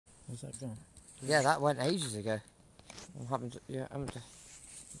Has that gone? Yeah, that went ages ago. I'm having to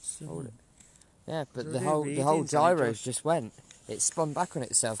hold it. Yeah, but the whole gyros just went. It spun back on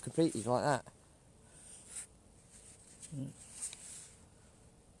itself completely like that.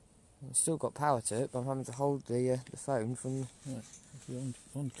 It's still got power to it, but I'm having to hold the phone from. Right, if you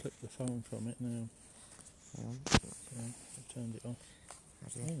unclip the phone from it now. Yeah. I turned it off.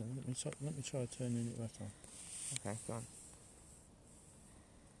 Hang on, let me try turning it back on. Okay, go on.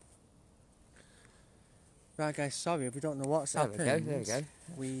 Right guys, sorry, we don't know what's happened. There we go.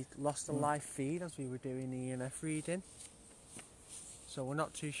 We lost the live feed as we were doing the EMF reading. So we're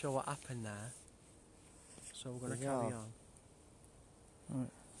not too sure what happened there. So we're going to carry on. Right.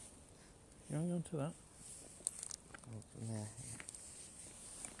 You hang on to that? Yeah.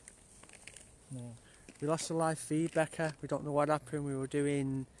 No. We lost the live feed, Becca. We don't know what happened. We were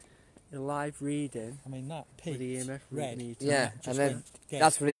doing a live reading. I mean, that for the EMF red meter. Yeah, and then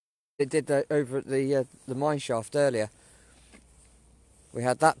that's what it did over at the mine shaft earlier. We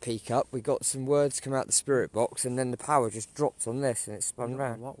had that peak up, we got some words come out the spirit box, and then the power just dropped on this and it spun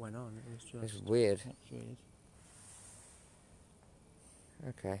round. What went on? It was just... It's weird. That's weird.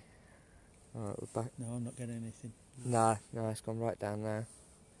 Okay. Alright, we're back. No, I'm not getting anything. No, it's gone right down now.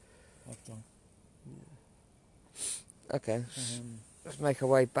 I've gone. Okay, let's make our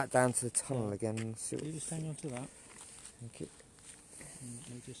way back down to the tunnel again and see what... You just hang on to that. Thank you.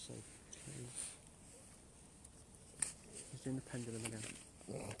 Let me just say. He's doing the pendulum again.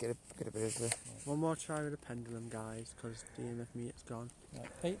 Yeah, get a bit of the... One more try with the pendulum, guys, because the EMF meter's gone. Right,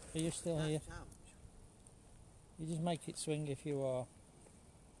 Pete, are you still here? You just make it swing if you are.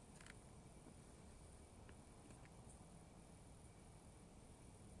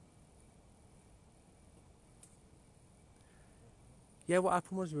 Yeah, what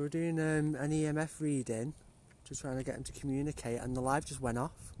happened was we were doing an EMF reading, just trying to get him to communicate, and the live just went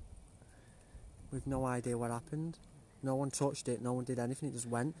off. We've no idea what happened. No one touched it, no one did anything, it just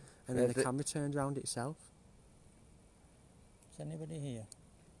went, and then the camera turned around itself. Is anybody here?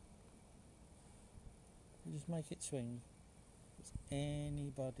 You just make it swing. Is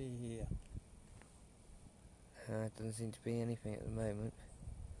anybody here? Doesn't seem to be anything at the moment.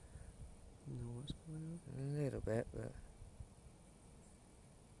 No, what's going on? A little bit, but...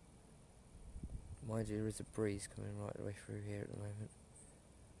 Mind you, there is a breeze coming right the way through here at the moment.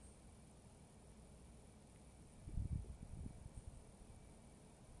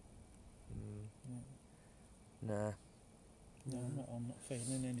 Nah. No, I'm not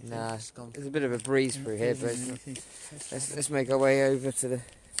feeling anything. Nah, there's a bit of a breeze through here, but let's make our way over to the...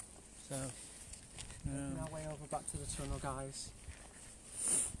 So, making our way over back to the tunnel, guys.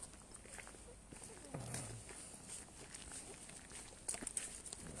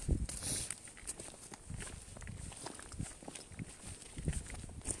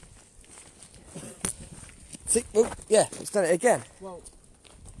 See? Oh, yeah, it's done it again. Well,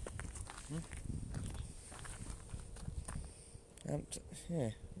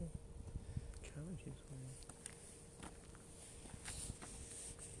 yeah.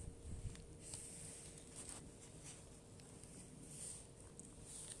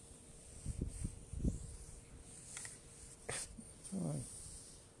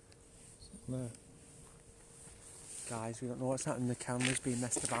 No. Guys, we don't know what's happening. The camera's being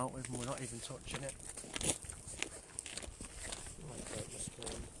messed about with and we're not even touching it. I broke the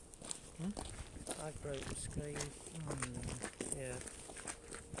screen. I broke the screen. Yeah.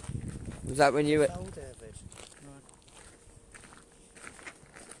 Was that when you were... Oh, David.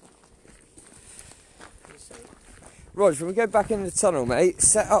 Rog, when we go back in the tunnel, mate,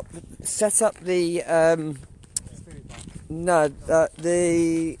 set up the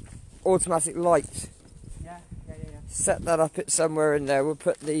the automatic light. Yeah. Set that up somewhere in there. We'll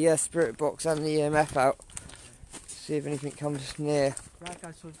put the spirit box and the EMF out. See if anything comes near. Right,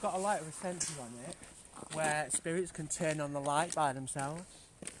 guys, so we've got a light with sensors on it where spirits can turn on the light by themselves.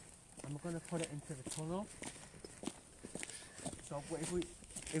 And we're going to put it into the tunnel. So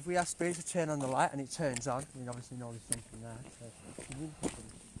if we ask spirit to turn on the light and it turns on, we obviously know there's something there. So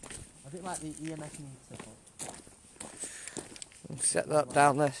a bit like the EMF meter. We'll set that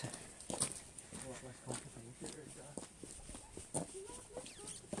down there.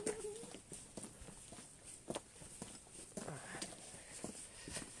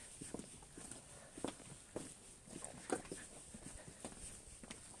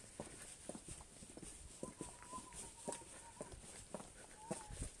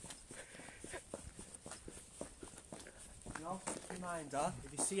 Reminder,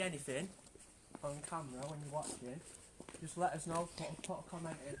 if you see anything on camera when you're watching, just let us know, put a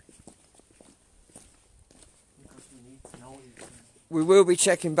comment in. Because we need to know these things. we will be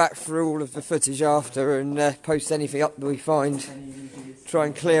checking back through all of the footage after and post anything up that we find. Try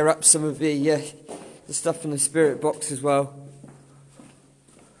and clear up some of the stuff in the spirit box as well.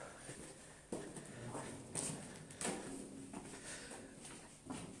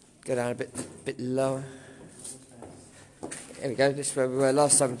 Go down a bit lower. There we go, this is where we were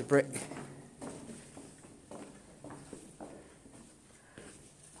last time with the brick.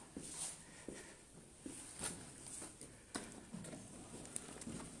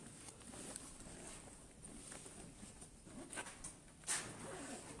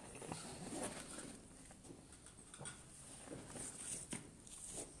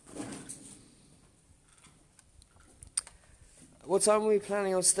 What time are we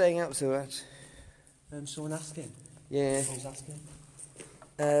planning on staying out to at? Someone asking? Yeah. Who's asking?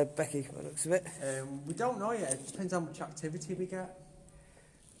 Becky, by the looks of it. We don't know yet. It depends how much activity we get.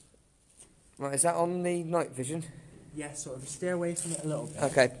 Right, is that on the night vision? Yeah, sort of stay away from it a little bit.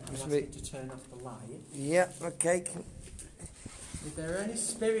 Okay. We'll ask it to turn off the light. Yeah, okay. If there are any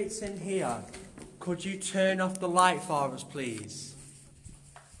spirits in here, could you turn off the light for us, please?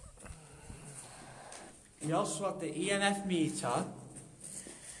 We also have the EMF meter.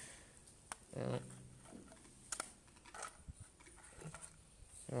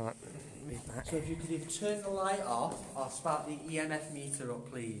 Alright, move back. So if you could either turn the light off or spark the EMF meter up,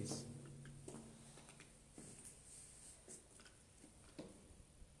 please.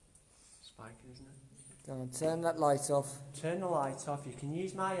 Spiking, isn't it? Go on, turn that light off. Turn the light off. You can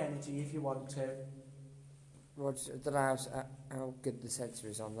use my energy if you want to. Roger, I don't know how good the sensor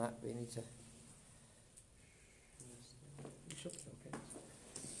is on that, but you need to...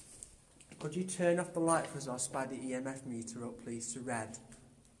 Could you turn off the light for us or spark the EMF meter up, please, to red?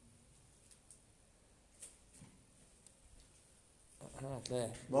 Ah, there.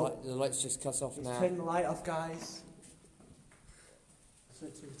 Well, The light's just cut off now. Turn the light off, guys.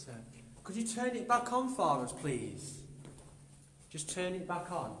 Could you turn it back on for us, please? Just turn it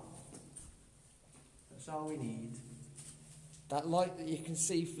back on. That's all we need. That light that you can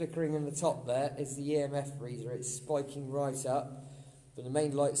see flickering in the top there is the EMF reader. It's spiking right up, but the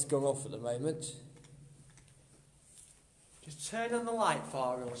main light's gone off at the moment. Just turn on the light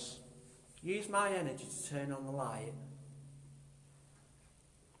for us. Use my energy to turn on the light.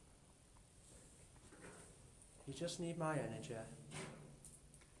 You just need my energy.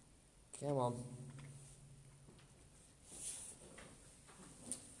 Come on.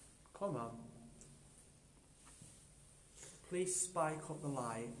 Come on. Please spike up the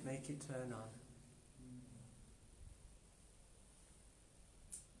light, make it turn on.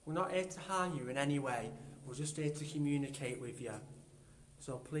 We're not here to harm you in any way, we're just here to communicate with you.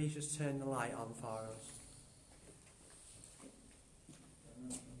 So please just turn the light on for us.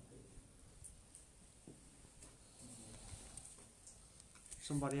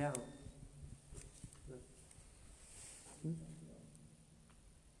 Somebody else?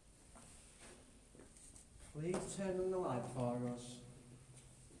 Please turn on the light for us.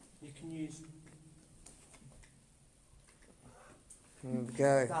 You can use... There we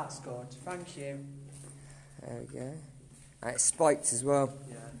go. That's good, thank you. There we go. And it's spiked as well.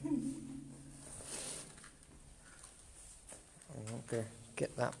 Yeah. I'm not going to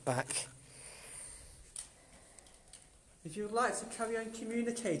get that back. If you would like to carry on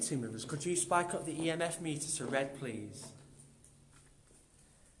communicating with us, could you spike up the EMF meter to red, please?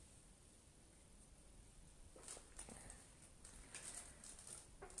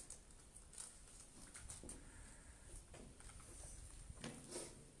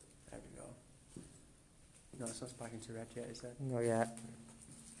 There we go. No, it's not spiking to red yet, is it? Not yet.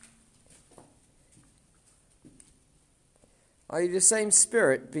 Are you the same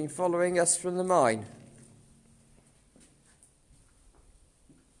spirit been following us from the mine?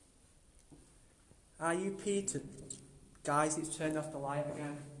 Are you Peter? Guys, it's turned off the light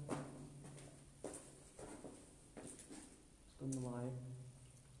again. It's done the light.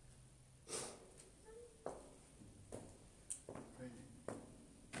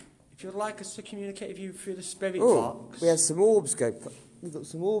 If you'd like us to communicate with you through the spirit box... we had some orbs go... We've got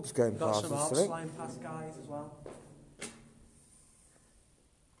some orbs going got past some us, orbs I think. flying past, guys, as well.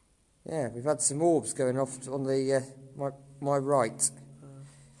 Yeah, we've had some orbs going off on the my right.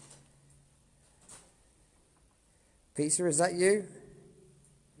 Peter, is that you?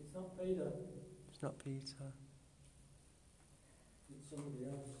 It's not Peter. It's not Peter. It's somebody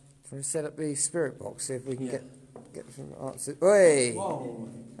else. Can we set up the spirit box, see if we can get some answers? Oi! Whoa!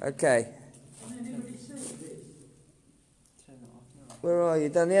 Okay. Can anybody see this? Turn it off now. Where are you?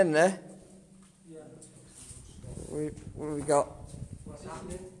 Down the end there? Yeah. What have we got? What's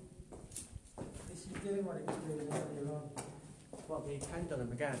happening? This is doing what it was doing earlier on. What, the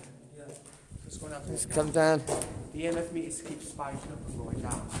pendulum again? Yeah. Just going to Let's come down. The EMF meters keep spiking up and going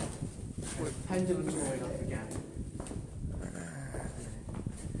down. The pendulum's going up again. Look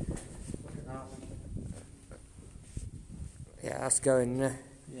at that. Yeah, that's going Yeah,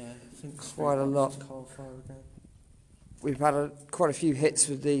 I think quite a lot. Called for again. We've had quite a few hits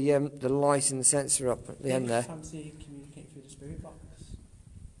with the light and the sensor up at the end there. Fancy communicate through the spirit box.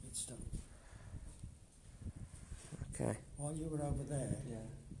 Good stuff. Okay. While you were over there,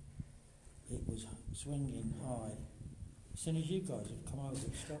 it was swinging high. As soon as you guys have come over,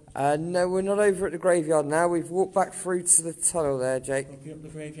 it stopped. No, we're not over at the graveyard now. We've walked back through to the tunnel there, Jake. We'll be up the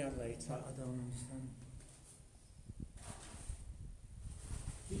graveyard later. I don't understand.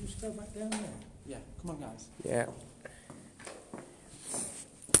 Did you just go back down there? Yeah, come on guys. Yeah.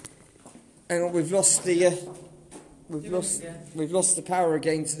 Hang on, we've lost the we've lost the power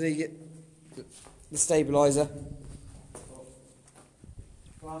again to the stabilizer.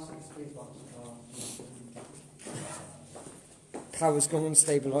 Glass at the spirit box. Power's gone on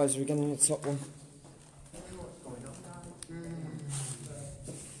stabilizer again on the top one. I don't know what's going on now. You're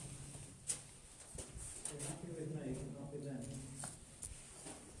happy with me, not with them.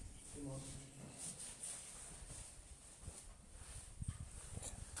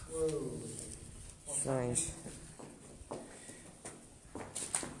 Whoa. Strange.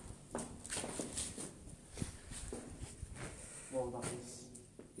 Well, that is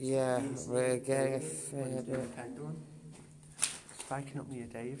Yeah, we're getting a fair bit. pendulum. Spiking up near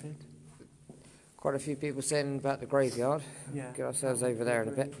David. Quite a few people saying about the graveyard. Yeah. Get ourselves over there in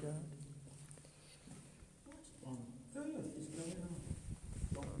a bit. What on earth is going on?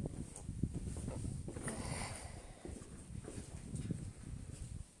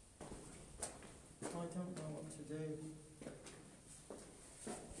 I don't know what to do.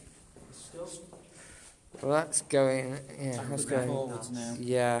 It's still Well, that's going. Yeah, that's going. forwards now.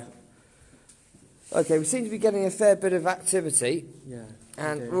 Yeah. Okay, we seem to be getting a fair bit of activity, Yeah.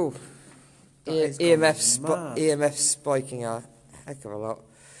 and do. ooh, That is going mad. EMF spiking a heck of a lot.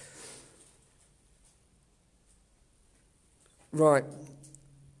 Right.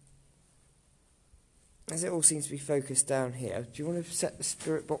 As it all seems to be focused down here, do you want to set the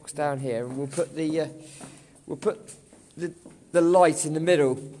spirit box down here, and we'll put the light in the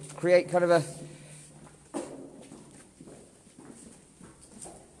middle, create kind of a.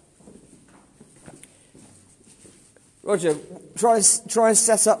 Roger, try and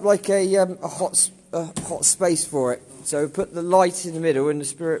set up like a hot space for it. So put the light in the middle and the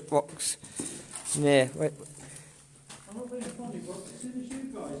spirit box near. Wait. I'm not being funny, but as soon as you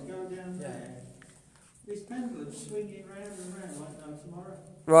guys go down there, this pendulum's swinging round and round like no tomorrow.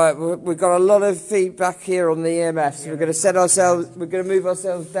 Right, we've got a lot of feedback here on the EMF, so we're going to set ourselves. We're going to move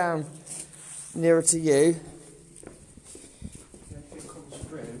ourselves down nearer to you. If it comes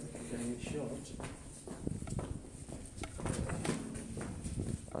through, then it should.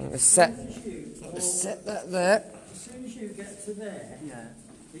 I'm going to As soon as you set that there. As soon as you get to there, Yeah.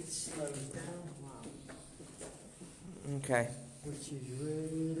 it slows down. Wow. Okay. Which is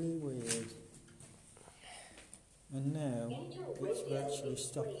really weird. And now it's virtually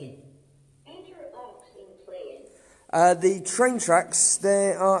stopping. The train tracks,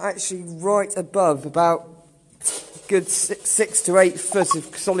 they are actually right above, about good 6 to 8 foot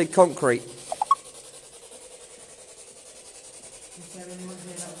of solid concrete. Is there anyone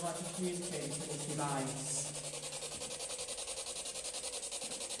here that would like to communicate with this device?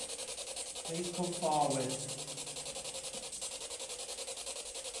 Please come forward.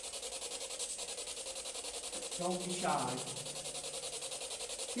 Don't be shy.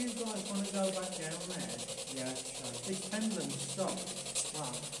 Do you guys want to go back down there? Yeah, shy. This pendulum stopped.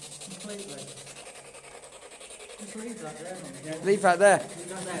 Wow. Completely. Just leave that there. Yeah. Leave that there. Leave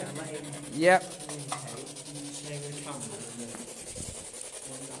that there and let him Yep. communicate. And you stay with the camera.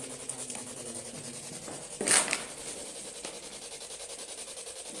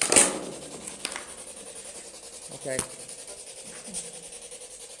 Okay.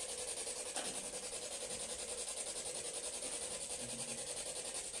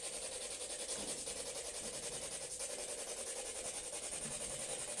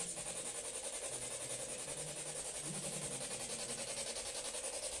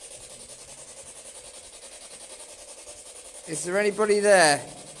 Is there anybody there?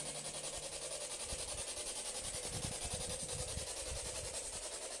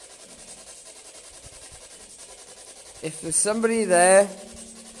 If there's somebody there,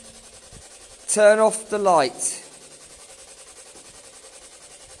 turn off the light.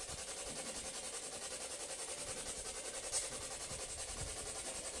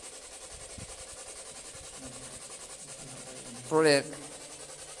 Brilliant.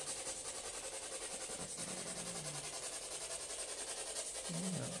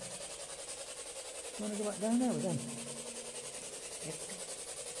 You want to go back down there with them?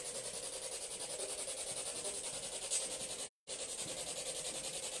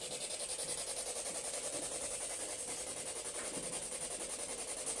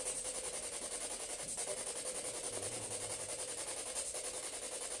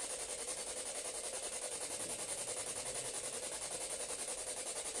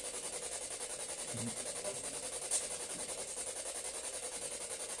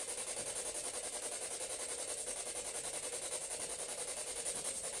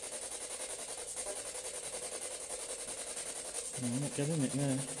 No, I'm not getting it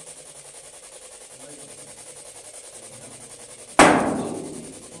now.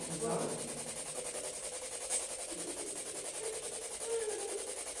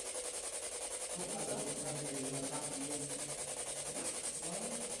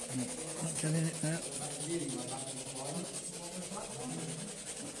 Not getting it now.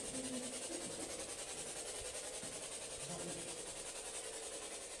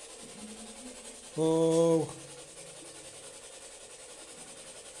 Oh.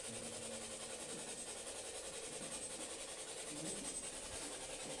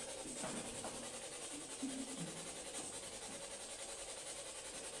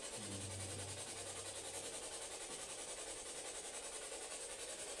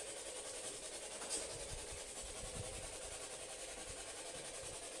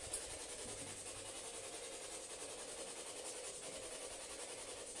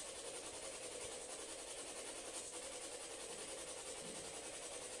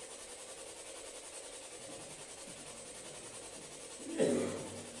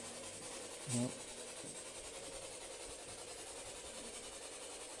 No.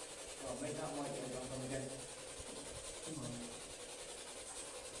 Make that light go back on again. Come on.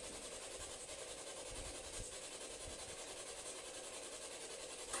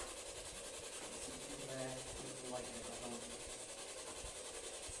 There, put the light back on.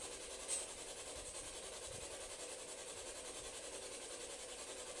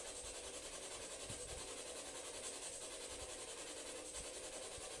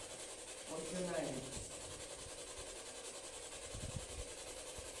 What's your name?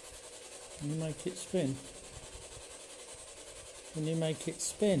 Can you make it spin? Can you make it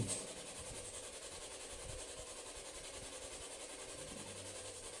spin?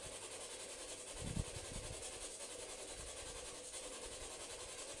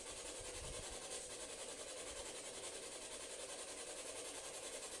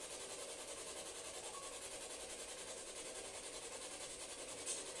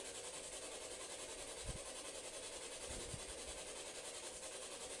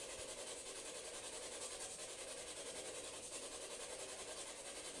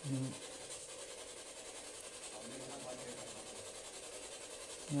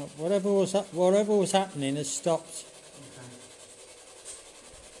 No, whatever was happening has stopped.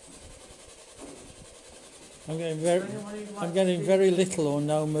 I'm getting very little or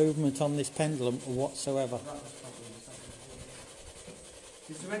no movement on this pendulum whatsoever.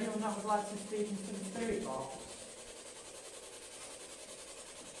 Is there anyone that would like to speak into the spirit box?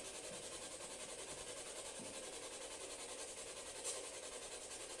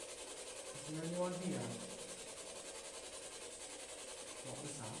 Is there anyone here? What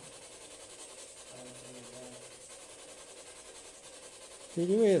was that? Did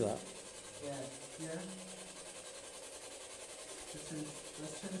you hear that? Yeah. Yeah? Let's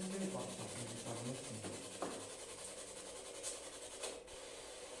turn the spirit box off and just have a listen.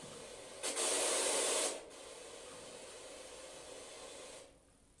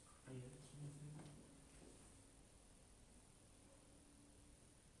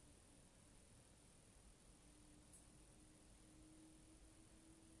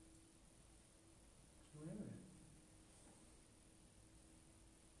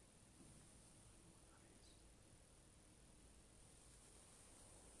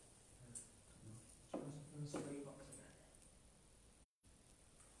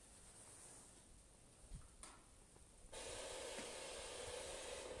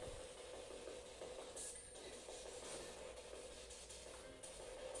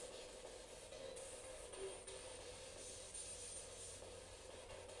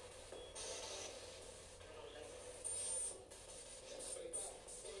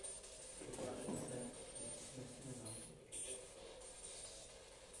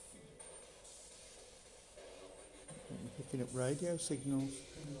 Picking up radio signals.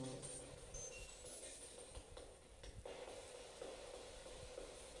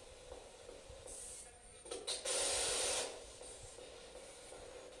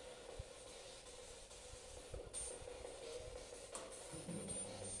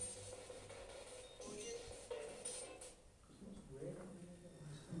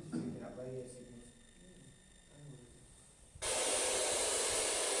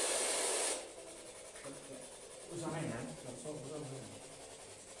 am, so I'll sort of know.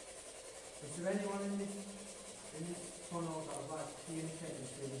 Is there anyone in this tunnel that would like to communicate with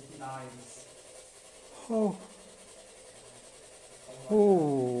through this device? Oh.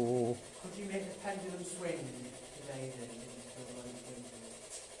 Oh. Could you make the pendulum swing today then?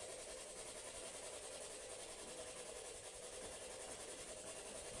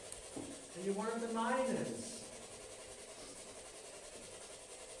 Are you one of the miners?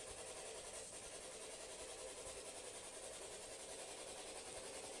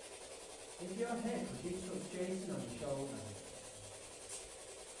 If you're here, could you touch Jason on the shoulder?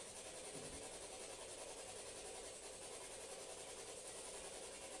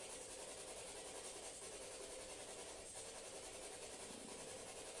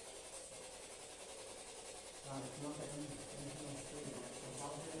 Right, it's not getting anything on street. So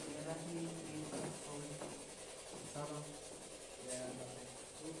I'll do it. You're letting me on Sarah? Yeah.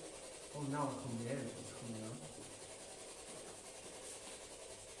 Oh, now I come here. It's coming on.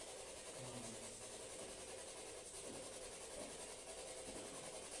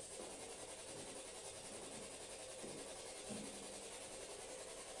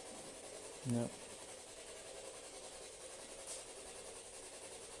 No.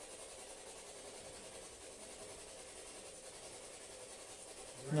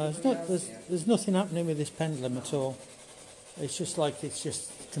 No, it's not, there's nothing happening with this pendulum at all. It's just like it's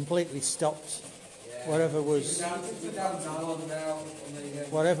just completely stopped. Whatever was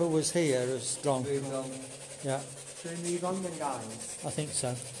here has gone. Yeah. Should we move on then, guys? I think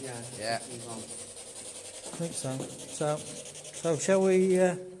so. Yeah. Yeah. Move on. I think so. So shall we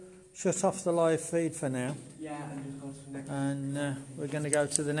shut off the live feed for now? Yeah, and just go to the next. And we're going to go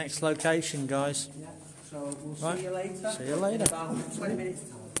to the next location, guys. Yeah. So we'll Right. see you later. See you later. In about 20 minutes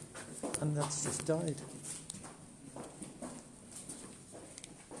time. And that's just died.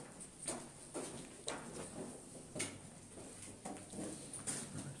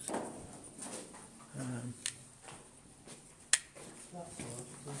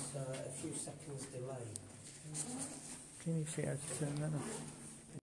 There's a few seconds delay. Can you see how to turn that off?